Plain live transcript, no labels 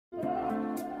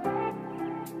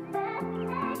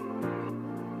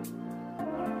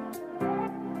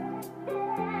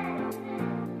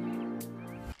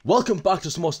Welcome back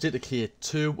to some more State of Decay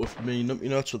 2 with me,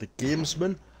 NumptyNutz, with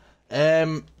TheGamesMen.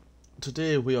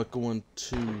 Today we are going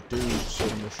to do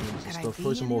some missions and stuff.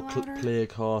 Probably some more player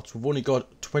cards. We've only got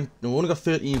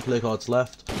 13 player cards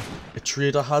left. A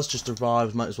trader has just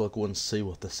arrived. Might as well go and see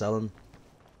what they're selling.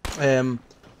 Yeah,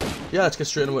 let's get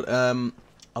straight into it. I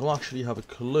don't actually have a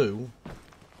clue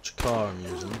which car I'm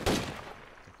using.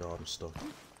 God, I'm stuck.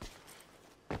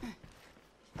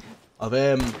 I've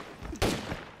been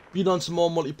on some more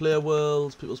multiplayer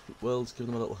worlds, people's worlds,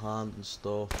 giving them a little hand and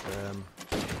stuff.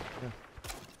 Yeah.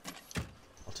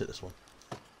 I'll take this one.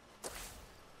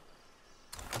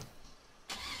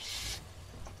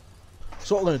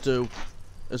 So what we're going to do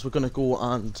is we're going to go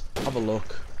and have a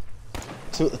look,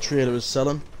 see what the trader is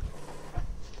selling.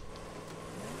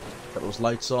 Get those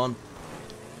lights on.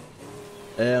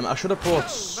 I should have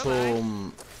brought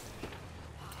some...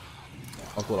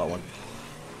 I'll go that one.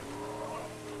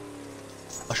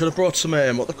 I should have brought some,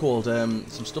 what they're called, some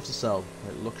stuff to sell,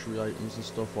 like luxury items and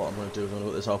stuff. What I'm going to do is I'm going to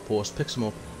go to this outpost, pick some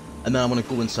up, and then I'm going to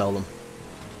go and sell them.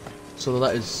 So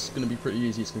that is going to be pretty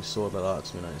easy. It's going to be sorted like that.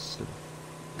 It's going to be nice.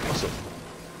 What's up?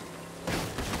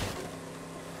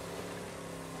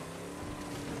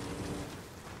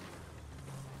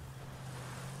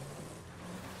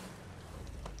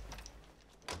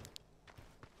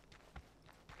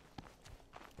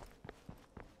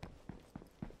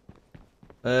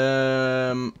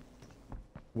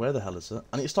 Where the hell is it?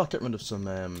 I need to start getting rid of some,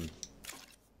 I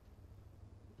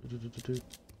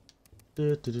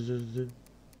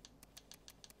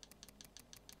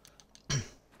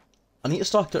need to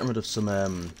start getting rid of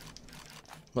some,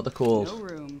 what they're called? No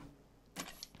room.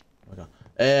 Okay.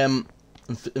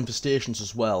 Infestations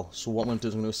as well. So what I'm going to do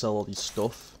is I'm going to sell all these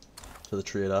stuff to the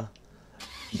trader.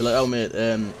 And be like, oh mate,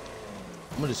 I'm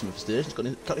going to do some infestations.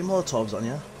 Got any Molotovs on,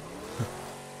 yeah?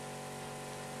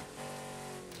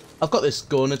 I've got this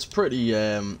gun. It's pretty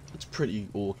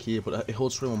okay, but it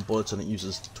holds 21 bullets and it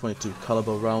uses 22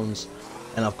 caliber rounds,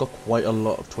 and I've got quite a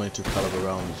lot of 22 caliber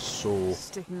rounds. So I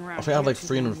think I have like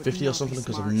 350 or something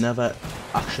because I've never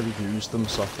actually used them.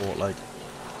 So I thought like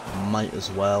might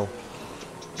as well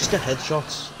just get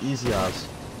headshots, easy as.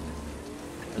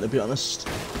 And to be honest,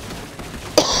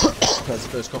 that's the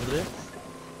first copy of the day.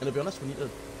 And to be honest, we need to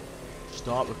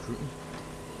start recruiting.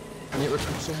 I need to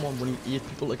recruit someone. We need 8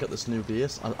 people to get this new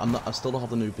base. I still don't have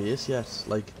the new base yet.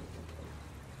 Like,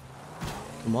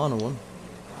 come on, one.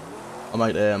 I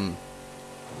might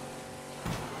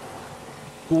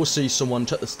go see someone,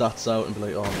 check the stats out, and be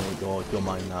like, oh my god, you're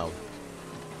mine now.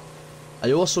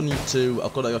 I also need to.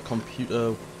 I've got like a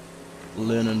computer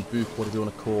learning book, whatever you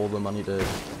want to call them. I need to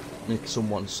make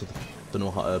someone so they know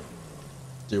how to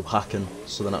do hacking,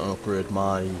 so then I can upgrade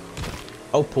my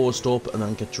outpost up and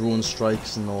then get drone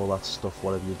strikes and all that stuff,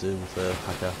 whatever you do with a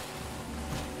hacker.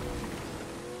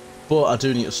 But I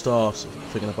do need to start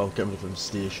thinking about getting rid of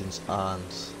stations and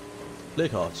play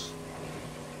cards.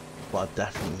 But I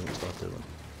definitely need to start doing.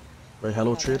 Right,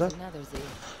 hello trader.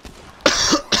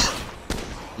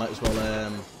 Might as well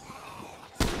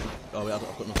oh wait, I've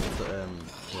got nothing to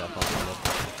yeah, I can't find it.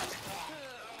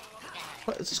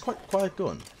 But this is quite quiet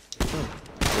gun.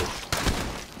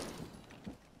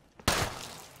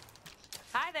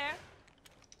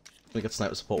 We get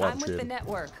sniper support while I'm with the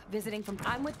network, visiting from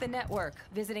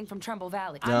Trumbull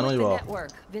Valley. Yeah, I know you are.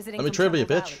 Let me trade you,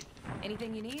 bitch.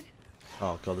 Anything you need?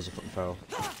 Oh god, there's a fucking feral.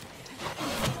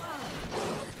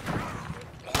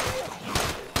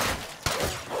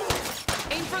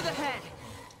 Aim for the head.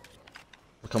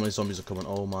 Look how many zombies are coming.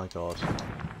 Oh my god.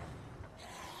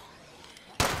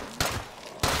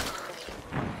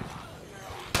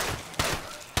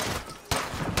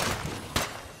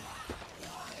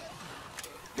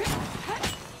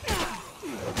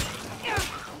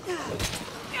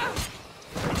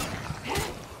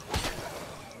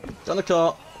 Down the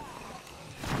car.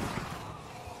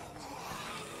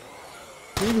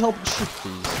 Can you help me shoot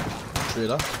these,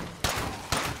 trader?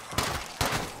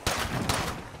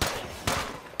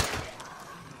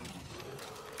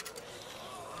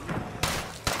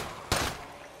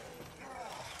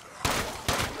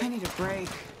 I need a break.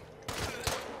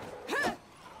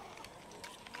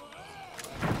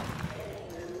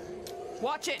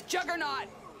 Watch it, Juggernaut!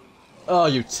 Oh,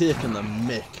 you're taking the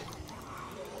mick.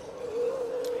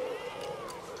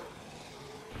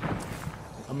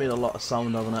 I made a lot of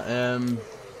sound, haven't I?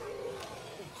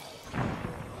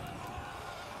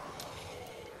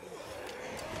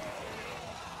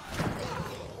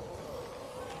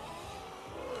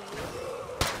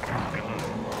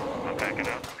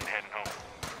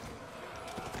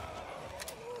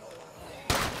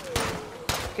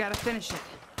 Gotta finish it.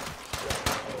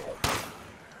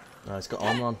 Nah, he's got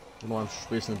armor on. I don't know why I'm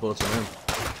wasting the bullets on him.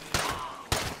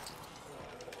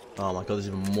 Oh my god, there's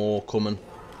even more coming.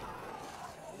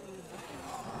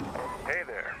 Hey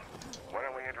there. Why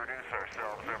don't we introduce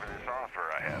ourselves over this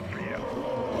offer I have for you?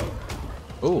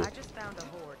 Oh. I just found a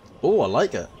horde. Oh, I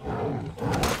like it.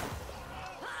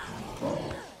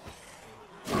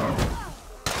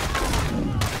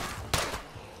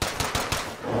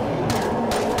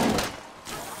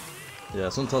 Yeah,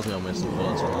 someone tells me I'm wasting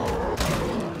bullets on that.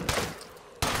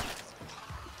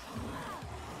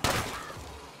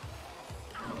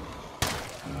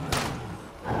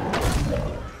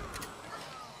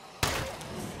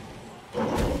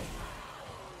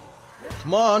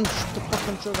 Come on, shoot the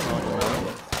fucking juggernaut, man.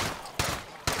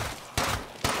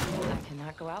 I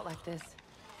cannot go out like this.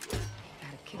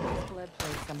 Gotta kick this blood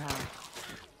plate somehow.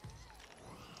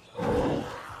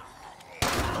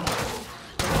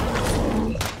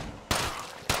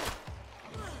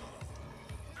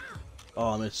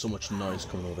 Oh, I made so much noise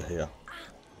coming over here.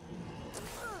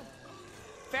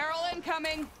 Feral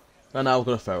incoming! And now we've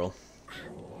got a feral.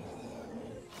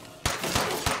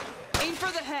 Aim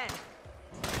for the head!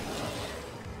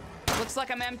 Looks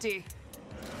like I'm empty.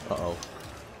 Uh-oh.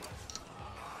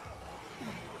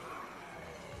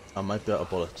 I might be out of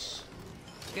bullets.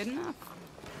 Good enough.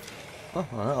 Oh,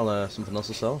 alright, I'll something else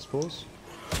to sell, I suppose.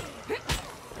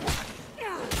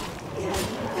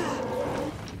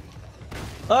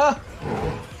 Ah!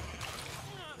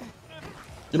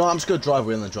 You know what, I'm just gonna drive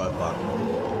away and then drive back.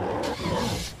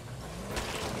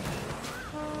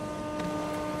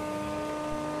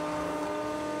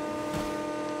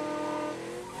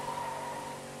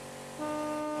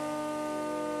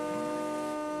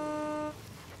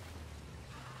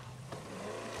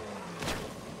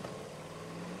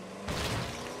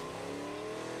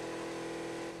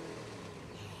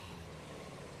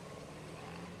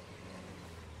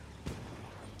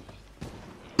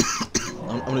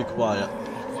 I'm gonna be quiet.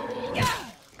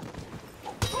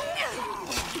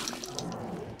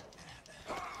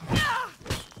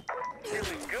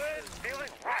 Feeling good,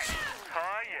 feeling right.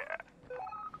 Oh yeah.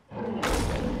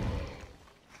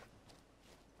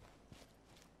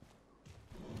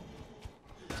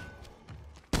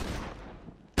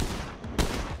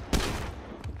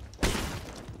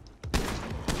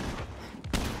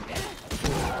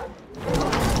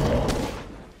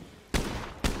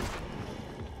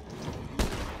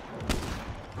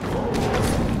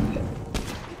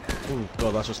 Oh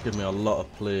god, that's just given me a lot of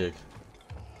plague.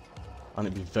 I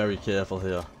need to be very careful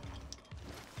here.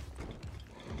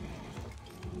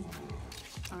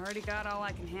 Already got all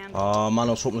I can handle. Oh man,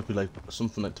 I was hoping it'd be like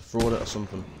something like to throw it or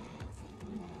something.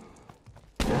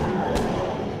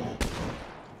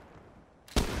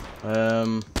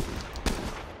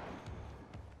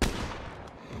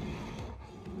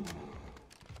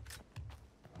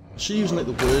 Is she using like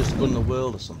the worst gun in the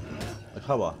world or something? Like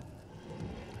how?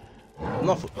 I'm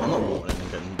not walking in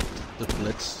and getting the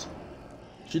blitzed.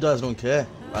 She does, I don't care.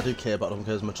 I do care, but I don't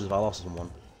care as much as if I lost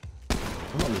someone.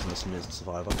 I'm not losing this amazing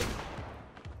survivor.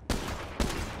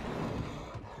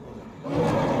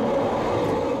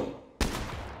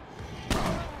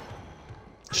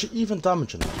 Is she even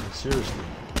damaging her? Seriously.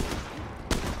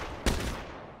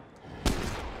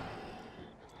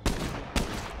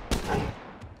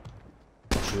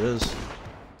 Oh, she is.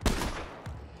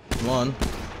 Come on.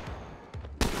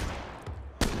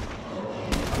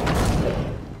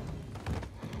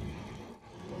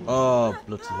 Oh,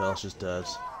 bloody hell, she's dead.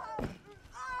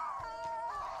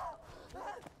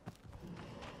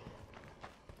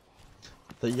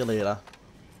 See you later.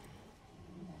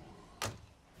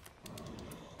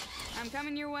 I'm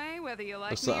coming your way, whether you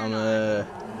like Looks me like or I'm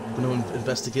not. going to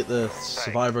investigate the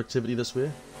survivor activity this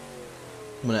way.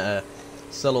 I'm going to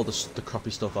sell all the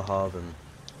crappy stuff I have and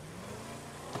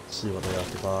see what they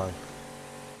have to buy.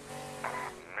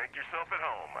 Make yourself at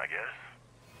home, I guess.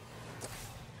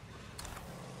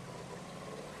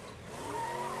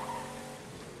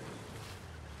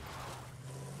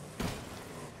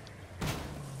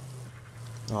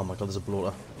 Oh my god, there's a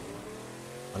bloater.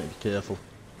 I need to be careful.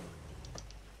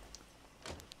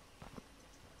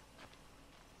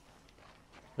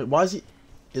 Wait, why is he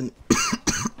in...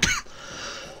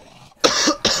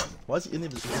 Why is he in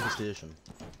the station?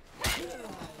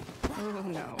 Oh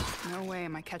no. No way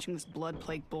am I catching this blood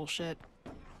plague bullshit.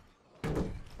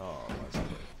 Oh, that's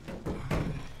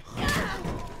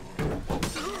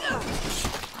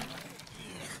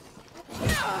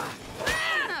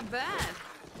Not bad.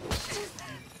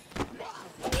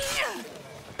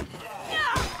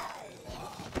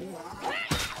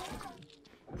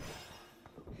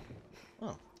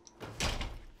 Oh.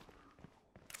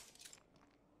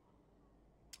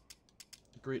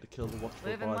 free to kill the watchful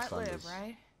Live and let bystanders. live,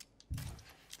 right?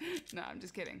 No, I'm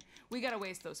just kidding. We gotta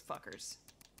waste those fuckers.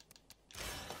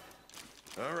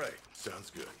 All right, sounds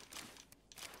good.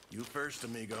 You first,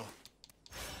 amigo.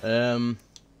 Is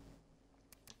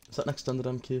that an extended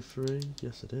MK3?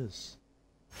 Yes, it is.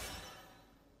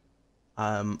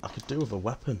 I could do with a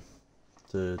weapon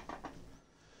to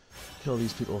kill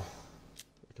these people.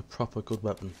 Like a proper good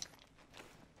weapon.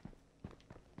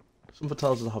 Something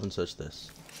tells us I haven't searched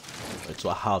this. Right, so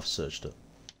I have searched it.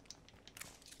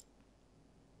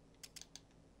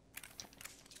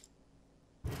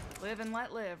 Live and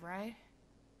let live, right?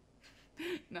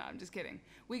 No, I'm just kidding.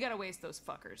 We gotta waste those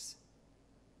fuckers.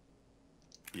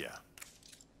 Yeah.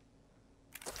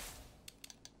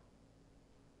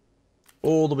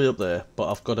 All the way up there, but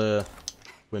I've got a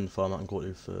wind farm I can go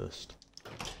to first.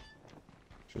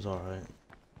 Which is alright.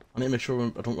 I need to make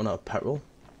sure I don't run out of petrol.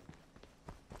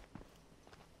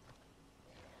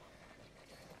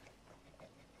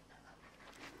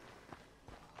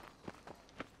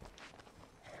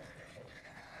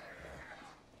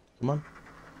 Come on.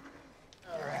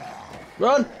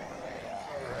 Run!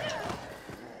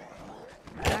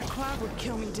 That cloud would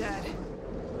kill me dead.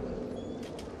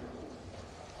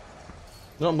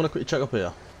 No, I'm gonna quickly check up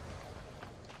here.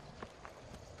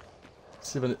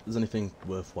 See if there's anything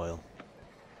worthwhile.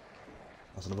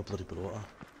 There's another bloody bloater.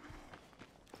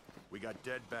 We got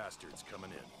dead bastards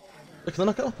coming in. Look, can I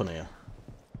not get up on here?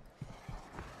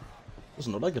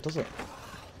 Doesn't look like it, does it?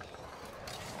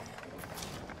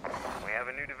 We have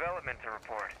a new development to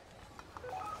report.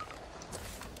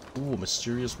 Ooh,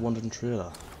 mysterious wandering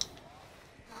trailer.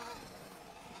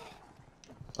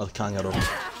 Oh, they can't get up.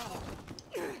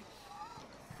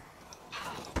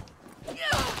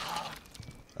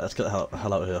 Let's get the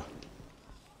hell out of here.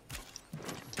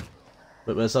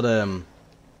 Wait, where's that, that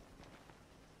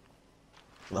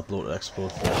bloater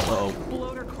explode for? Uh-oh.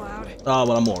 Bloater cloud. Ah,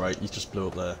 well, I'm alright. He just blew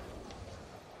up there.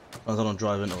 As long as I don't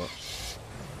drive into it,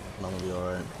 and I'm gonna be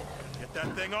alright. Get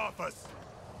that thing off us!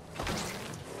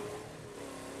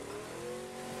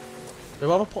 Wait,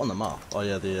 what have I put on the map? Oh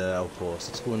yeah, the outpost.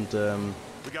 Let's go and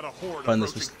We got a horde find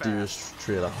this approaching mysterious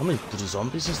trailer. How many bloody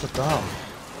zombies is there down?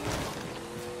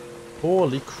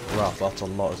 Holy crap, that's a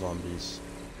lot of zombies.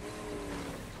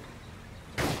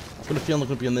 I've got a feeling they're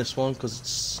going to be in this one because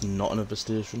it's not an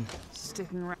infestation.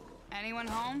 Sticking around. Anyone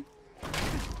home?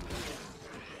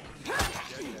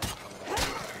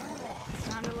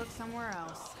 Time to look somewhere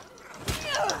else.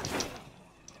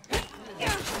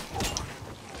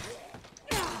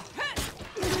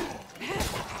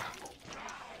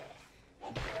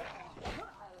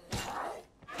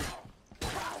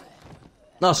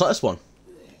 No, it's not this one.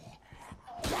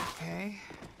 Okay.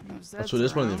 No That's Zeds what it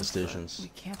is, one of the around, infestations. but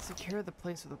we can't secure the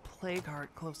place with a plague heart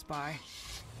close by.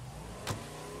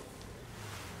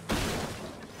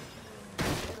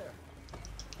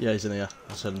 Yeah, he's in here.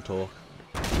 Let's head and talk.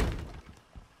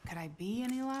 Could I be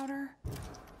any louder?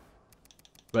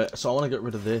 Right, so I want to get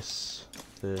rid of this.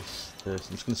 I'm just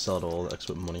going to sell it all, the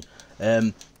extra money.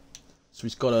 So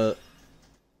he's got a...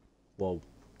 Whoa.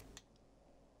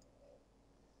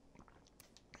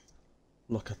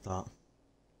 Look at that.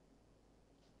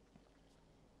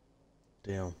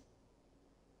 Damn.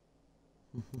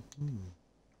 A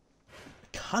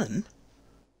cannon?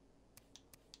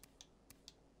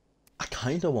 I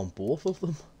kinda want both of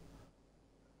them.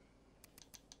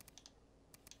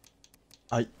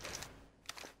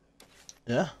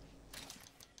 Yeah.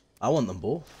 I want them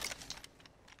both.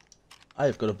 I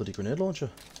have got a bloody grenade launcher.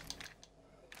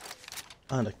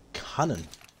 And a cannon.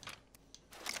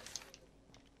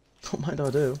 Don't mind how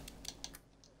I do.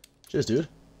 Cheers, dude.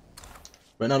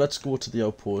 Right, now let's go to the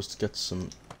outpost to get some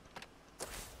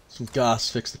gas,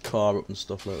 fix the car up and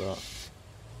stuff like that.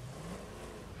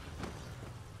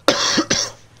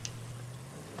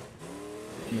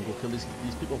 I'm gonna go kill these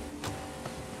people.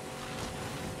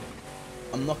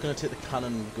 I'm not gonna take the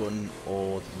cannon gun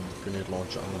or the grenade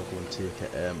launcher. I'm gonna go and take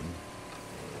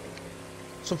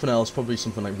something else, probably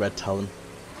something like Red Talon.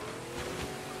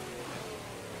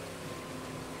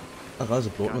 Oh, there's a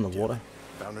bloater in the water.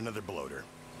 Found another bloater.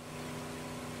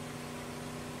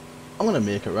 I'm gonna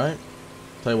make it, right?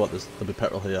 Tell you what, there'll be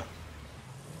petrol here.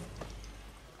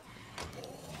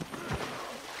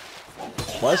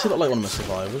 Why does he look like one of my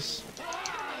survivors?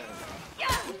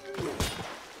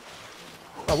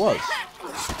 I was.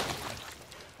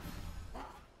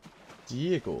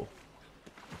 Diego.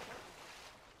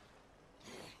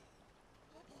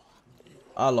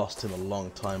 I lost him a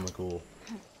long time ago.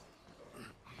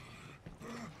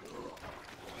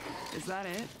 Is that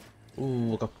it?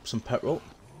 Ooh, I got some petrol.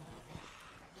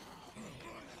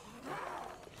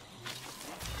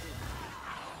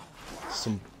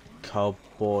 some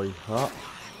cowboy hat.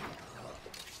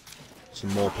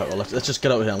 Some more petrol. Let's just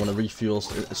get out of here. I'm gonna refuel.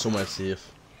 It's somewhere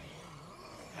safe.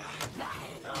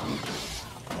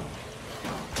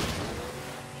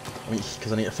 I mean,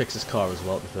 because I need to fix this car as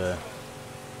well. To be fair.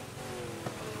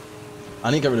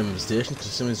 I need to get rid of infestation because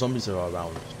so many zombies are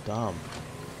around. Damn.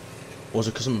 Or is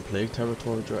it because I'm in plague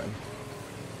territory, do you reckon?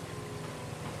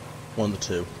 One of the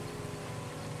two.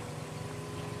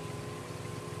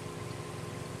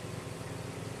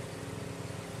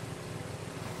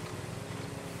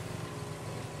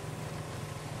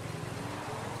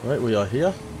 Right, we are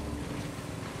here.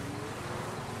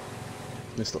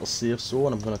 This little safe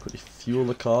zone. I'm going to quickly fuel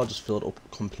the car, just fill it up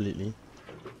completely.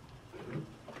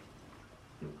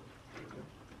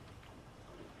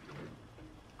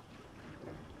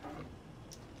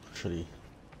 Actually,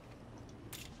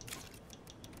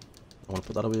 I want to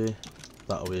put that away,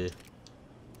 that away.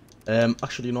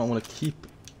 Actually, you know what, I'm going to keep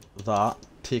that,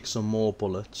 take some more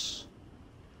bullets.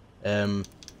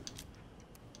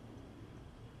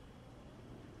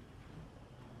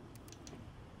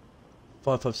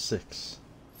 5.56.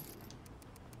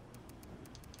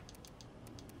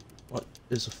 What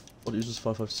uses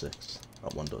 5.56?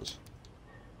 That one does.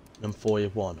 And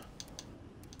 481.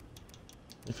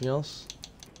 Anything else?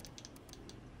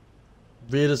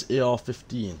 Raiders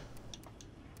AR-15.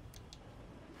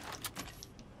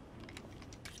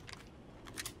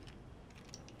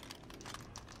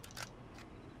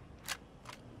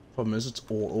 Problem is it's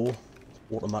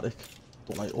automatic.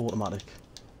 Don't like automatic.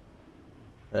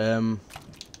 Is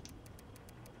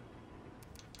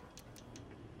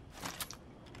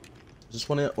this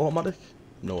one here automatic?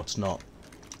 No, it's not.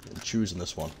 I'm choosing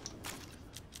this one.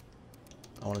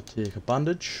 I want to take a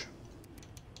bandage.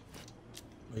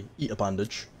 Wait, eat a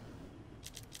bandage.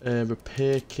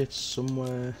 Repair kits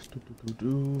somewhere.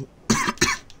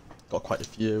 Got quite a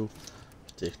few.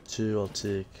 I'll take 2. I'll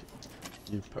take a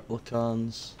few purple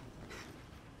cans.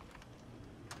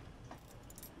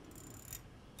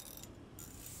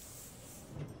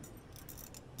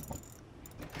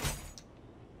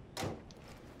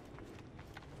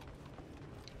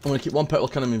 I'm gonna keep 1 petrol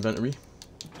can in my inventory,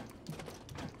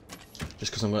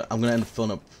 just because I'm gonna end up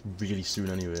filling up really soon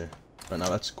anyway. Right now,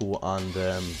 let's go and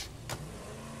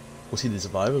we'll see the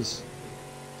survivors.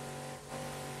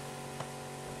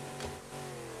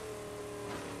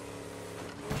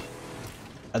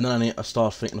 And then I need to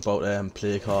start thinking about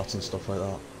play cards and stuff like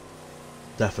that.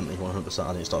 Definitely 100%.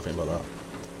 I need to start thinking about that.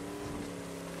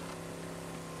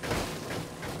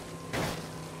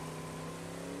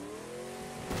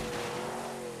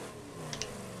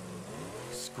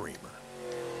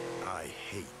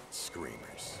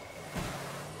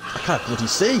 I can't bloody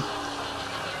see!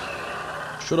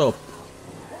 Shut up.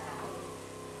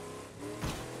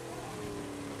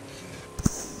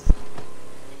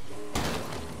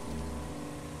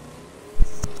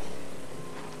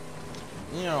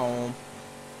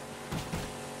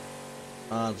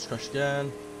 And just crash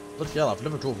again. Bloody hell, I've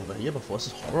never drove over here before. This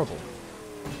is horrible.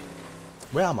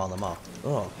 Where am I on the map?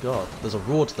 Oh god. There's a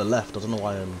road to the left. I don't know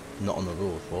why I'm not on the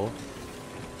road for.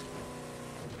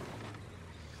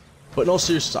 But in all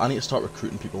seriousness, I need to start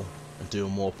recruiting people and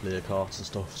doing more player cards and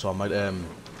stuff. So I might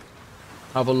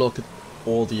have a look at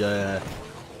all the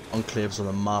enclaves on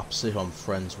the map, see who I'm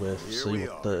friends with, see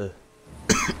what the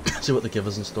see what they give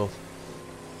us and stuff.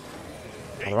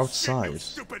 Oh, they're outside.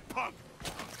 Stupid punk.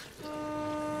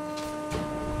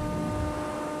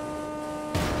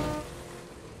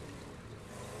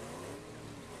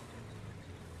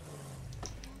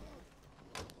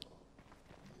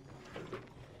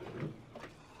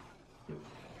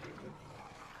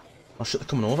 Oh shit, they're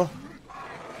coming over.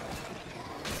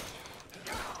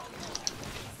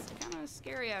 It's kind of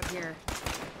scary out here.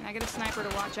 Can I get a sniper to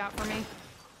watch out for me?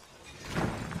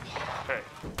 Hey,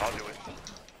 I'll do it.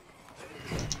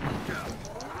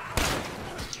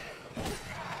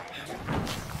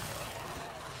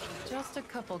 Just a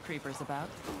couple creepers about.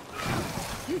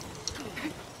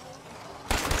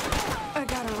 I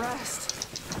gotta rest.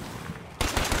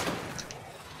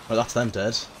 Well, that's them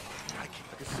dead. I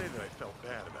can say that I felt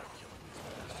bad about killing these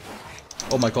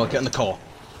bastards. Oh my god, get in the car.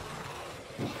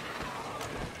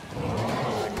 We're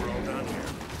all done here.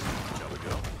 Shall we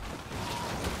go?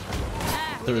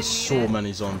 There is so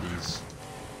many zombies.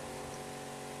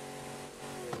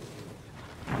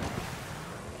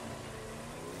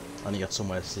 I need to get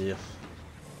somewhere safe.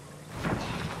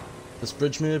 This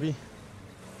bridge maybe?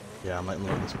 Yeah, I might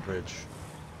look at this bridge.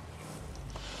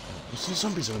 You see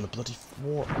zombies are in the bloody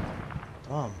water.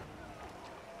 Damn.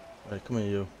 Right, come here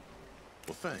you.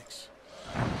 Well, thanks.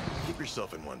 Keep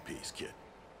yourself in one piece, kid.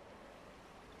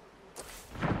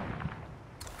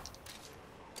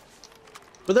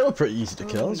 But they were pretty easy to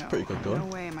kill. Oh, It's no. pretty good going. No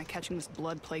way am I catching this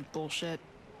blood plague bullshit.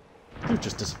 You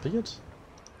just disappeared.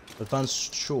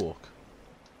 Advanced choke.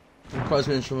 Requires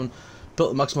range from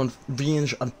built maximum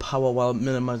range and power while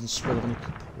minimizing spread of any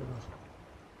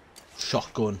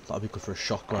shotgun. That'd be good for a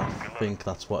shotgun. I think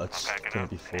that's what it's gonna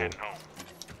be for.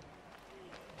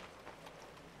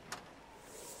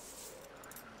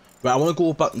 Right, I want to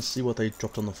go back and see what they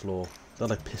dropped on the floor. They're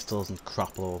like pistols and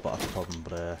crap all over, but that's a problem.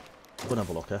 But go and have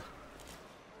a look, eh?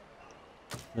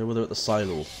 Maybe they're at the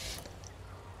silo.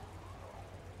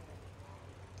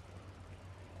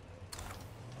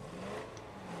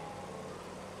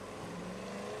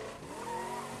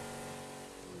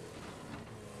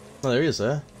 Oh, there he is,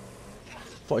 there.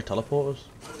 Thought he teleported.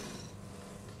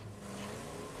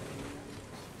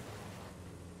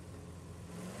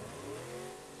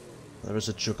 There is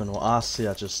a juggernaut. I see,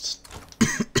 I just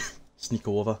sneak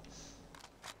over.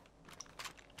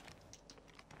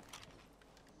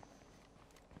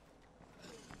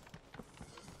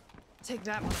 Take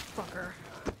that, motherfucker.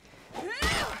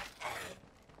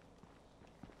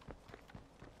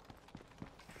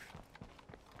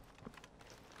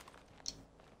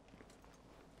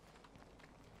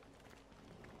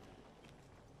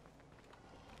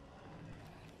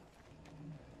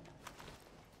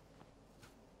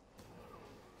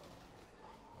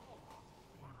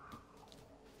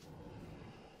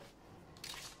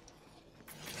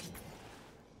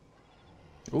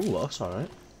 Ooh, that's alright.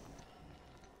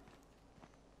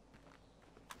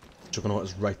 Juggernaut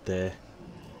is right there.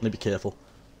 Need to be careful.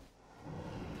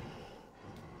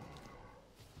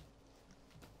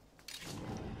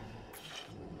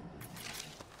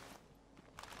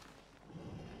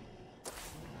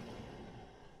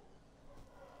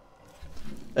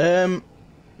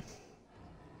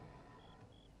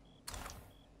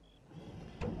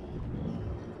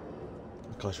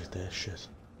 Guy's right there, shit.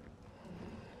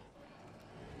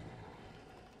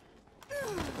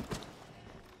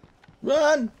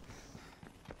 Run!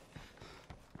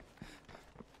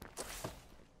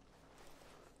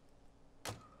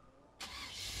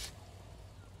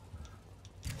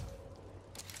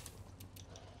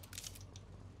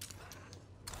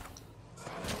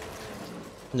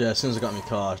 Yeah, as soon as I got in my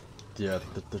car, yeah,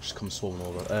 they just come swarming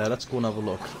over. Let's go and have a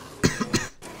look.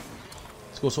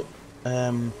 Let's go so...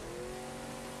 one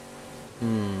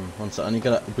sec, I need to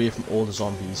get away from all the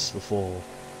zombies before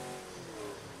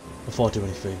I do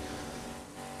anything.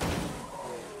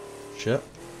 Shit.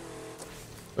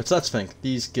 But so let's think.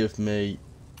 These give me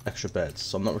extra beds,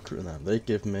 so I'm not recruiting them. They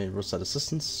give me roadside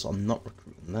assistance, so I'm not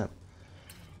recruiting them.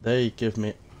 They give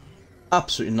me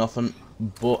absolutely nothing,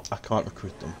 but I can't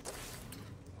recruit them.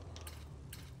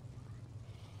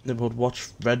 Neighborhood watch,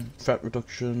 red threat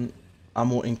reduction,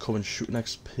 ammo income and shooting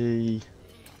XP,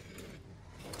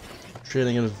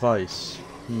 training and advice.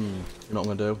 You know what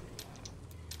I'm gonna do?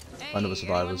 Hey, Find other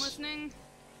survivors. anyone listening?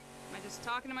 Am I just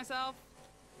talking to myself?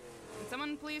 Can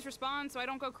someone please respond so I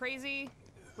don't go crazy?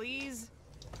 Please?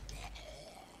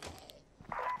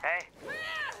 Hey,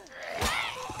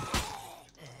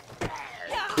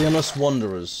 Aimless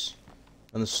Wanderers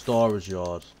and the storage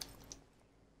yard.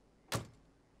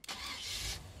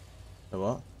 The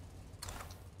what?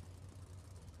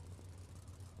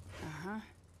 Uh-huh.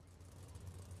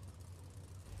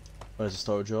 Where's the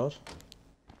storage yard?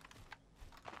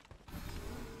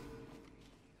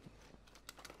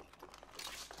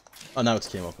 Oh, now it's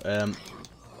came up.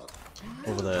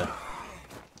 Over there.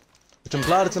 Which I'm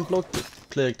glad it's in Blood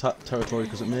Plague territory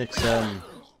because it makes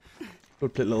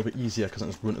Blood Plague a little bit easier because I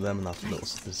can just run to them and have a little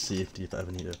bit of safety if I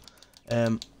ever need it.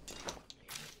 I'm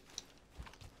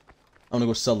gonna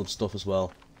go sell them stuff as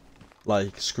well,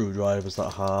 like screwdrivers that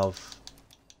I have.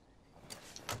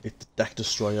 The deck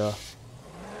destroyer.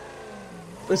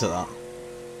 What is it that?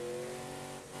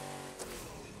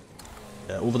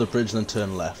 Yeah, over the bridge and then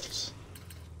turn left.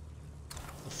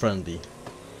 Friendly.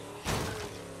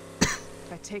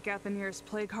 If I take out the nearest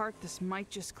plague heart, this might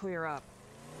just clear up.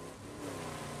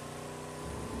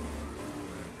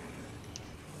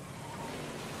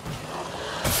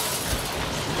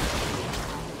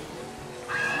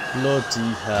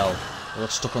 Bloody hell. I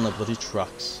got stuck on the bloody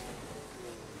tracks.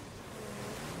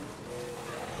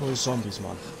 Holy zombies,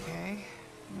 man. Okay,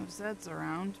 no Zeds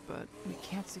around, but we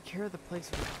can't secure the place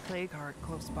with a plague heart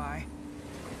close by.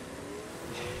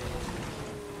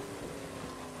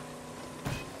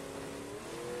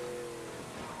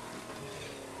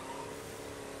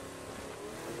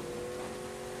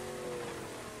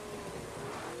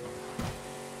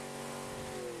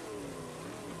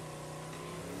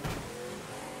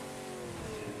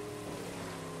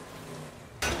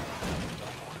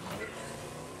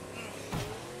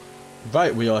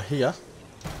 Right, we are here.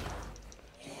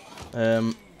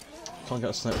 Can't get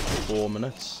a sniper for 4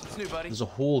 minutes. It's new, buddy. There's a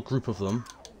whole group of them.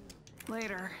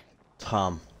 Later.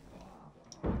 Tam.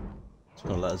 It's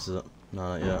gonna let us, is it?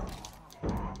 No, not yet.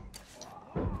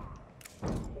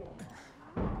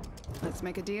 Let's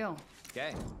make a deal.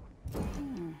 Okay.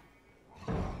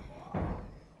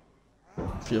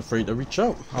 Feel free to reach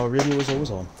out. Our radio is always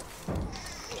on.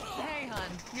 Hey, hon.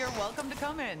 You're welcome to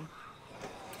come in.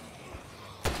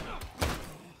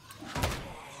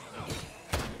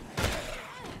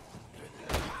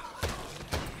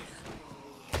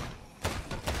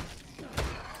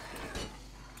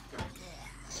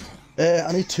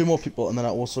 I need 2 more people, and then I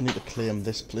also need to claim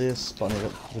this place, but I need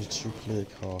to get 2 player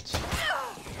cards.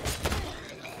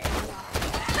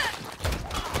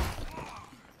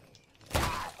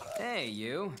 Hey,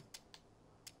 you.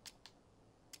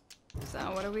 So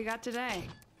what do we got today?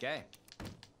 Okay.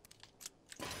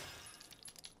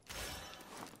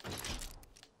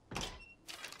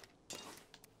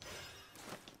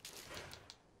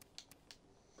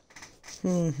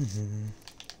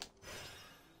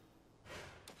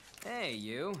 Hey,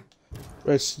 you.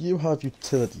 Right, so you have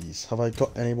utilities. Have I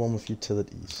got anyone with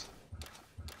utilities?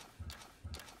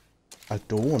 I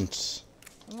don't.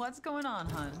 What's going on,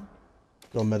 hun?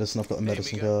 Got medicine, I've got a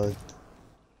medicine guy.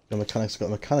 Got mechanics, I've got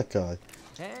a mechanic guy.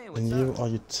 Hey, what's And you up? are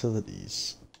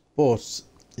utilities. But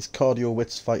his cardio,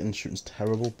 wits, fighting, shooting's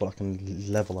terrible, but I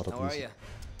can level that up How are easy. you?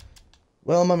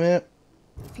 Well, my mate.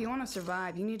 If you want to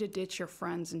survive, you need to ditch your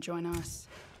friends and join us.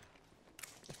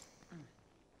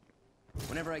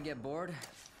 Whenever I get bored,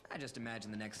 I just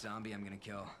imagine the next zombie I'm gonna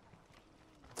kill.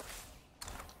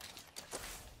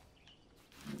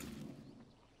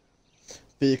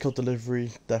 Vehicle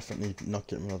delivery, definitely not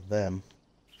getting rid of them.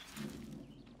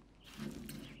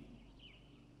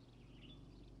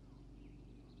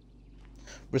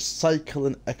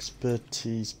 Recycling,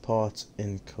 expertise, parts,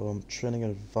 income, training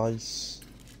and advice.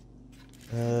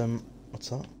 What's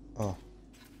that? Oh.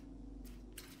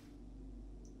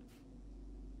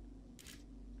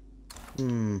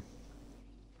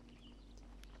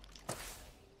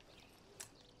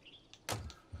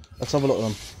 Let's have a look at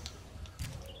them.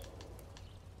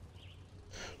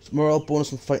 Morale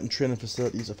bonus and fighting training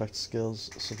facilities, affect skills,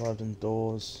 survived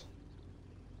indoors.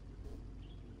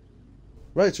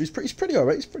 Right, so he's pretty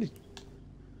alright, he's pretty...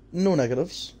 No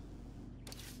negatives.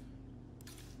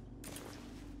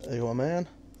 There you go, my man.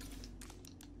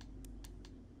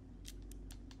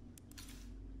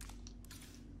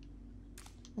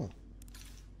 Oh.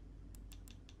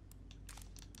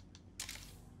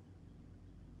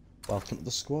 Welcome to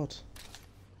the squad.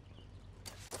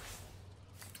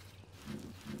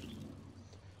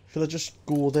 Should I just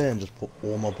go there and just put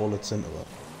all my bullets into it?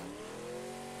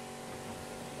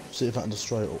 See if I can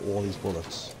destroy it with all these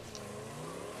bullets.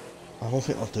 I don't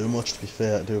think I'll do much, to be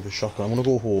fair, to do with a shotgun. I'm gonna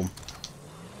go home.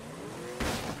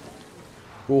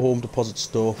 Go home, deposit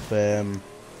stuff,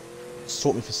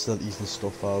 sort my facilities and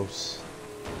stuff out.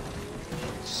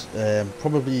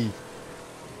 Probably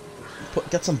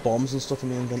get some bombs and stuff in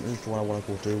the inventory for when I want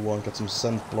to go do one. Get some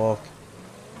scent block.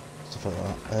 Stuff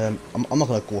like that. I'm not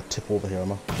gonna go tip over here,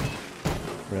 am I?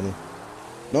 Really?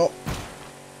 No.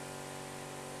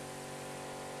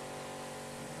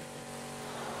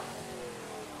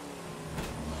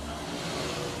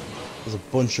 There's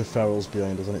a bunch of ferals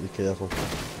behind us, I need to be careful.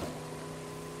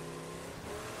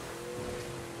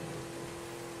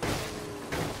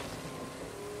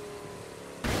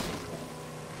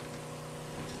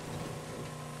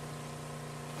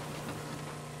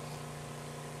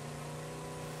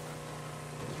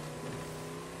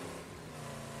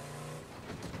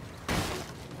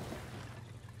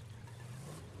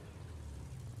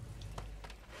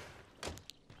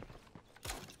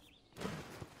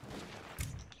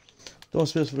 Don't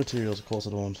space for materials, of course I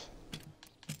don't.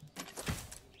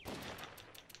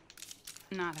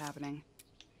 Not happening.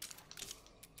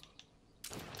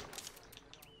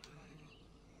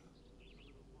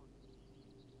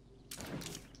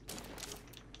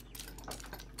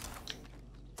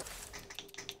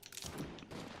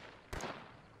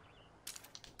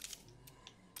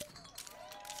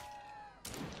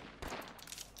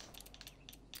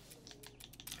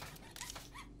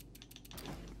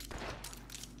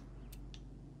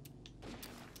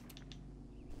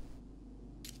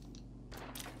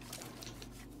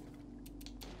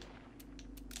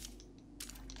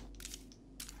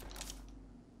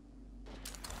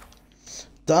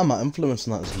 Damn, my influence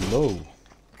on that is low.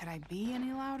 Could I be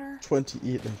any louder?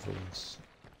 28 influence.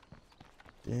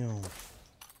 Damn.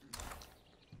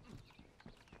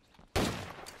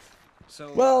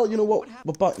 So, Well, you know what?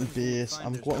 happened We're back in if we base.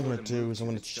 find there's What I'm no going other to do moves is I'm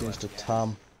and going to it's still change to out of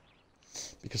Tam.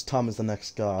 because Tam is the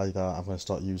next guy that I'm going to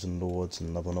start using loads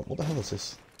and leveling up. What the hell is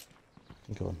this?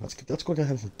 Go on. Let's go get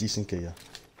him some decent gear.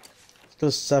 He's got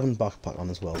a 7 backpack on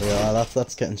as well. Yeah,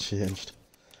 that's getting changed.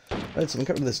 Right, so we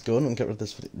can get rid of this gun and get rid of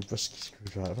this risky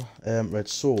screwdriver. Right,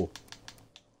 so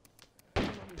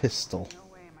pistol. No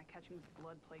way am I catching this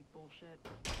blood plague bullshit.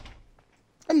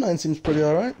 M9 seems pretty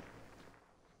alright.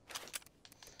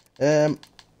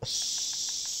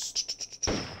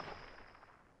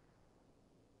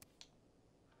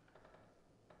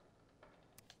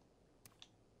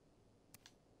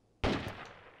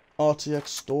 RTX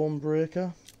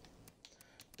Stormbreaker.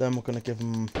 Then we're going to give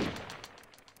him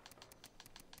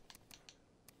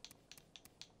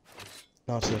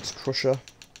RTX Crusher.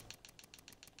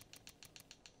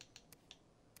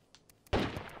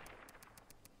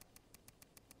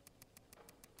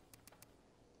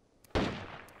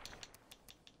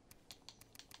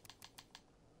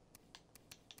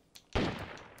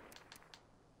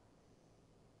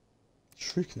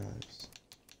 Shriek knives.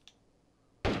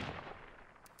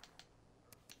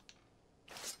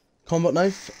 Combat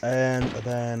knife, and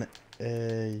then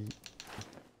a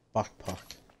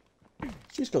backpack. So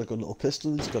he's got a good little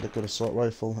pistol, he's got a good assault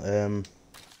rifle,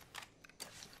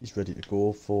 he's ready to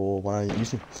go for when I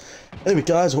use him. Anyway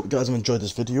guys, I hope you guys have enjoyed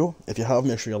this video. If you have,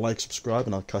 make sure you like, subscribe,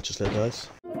 and I'll catch you later guys.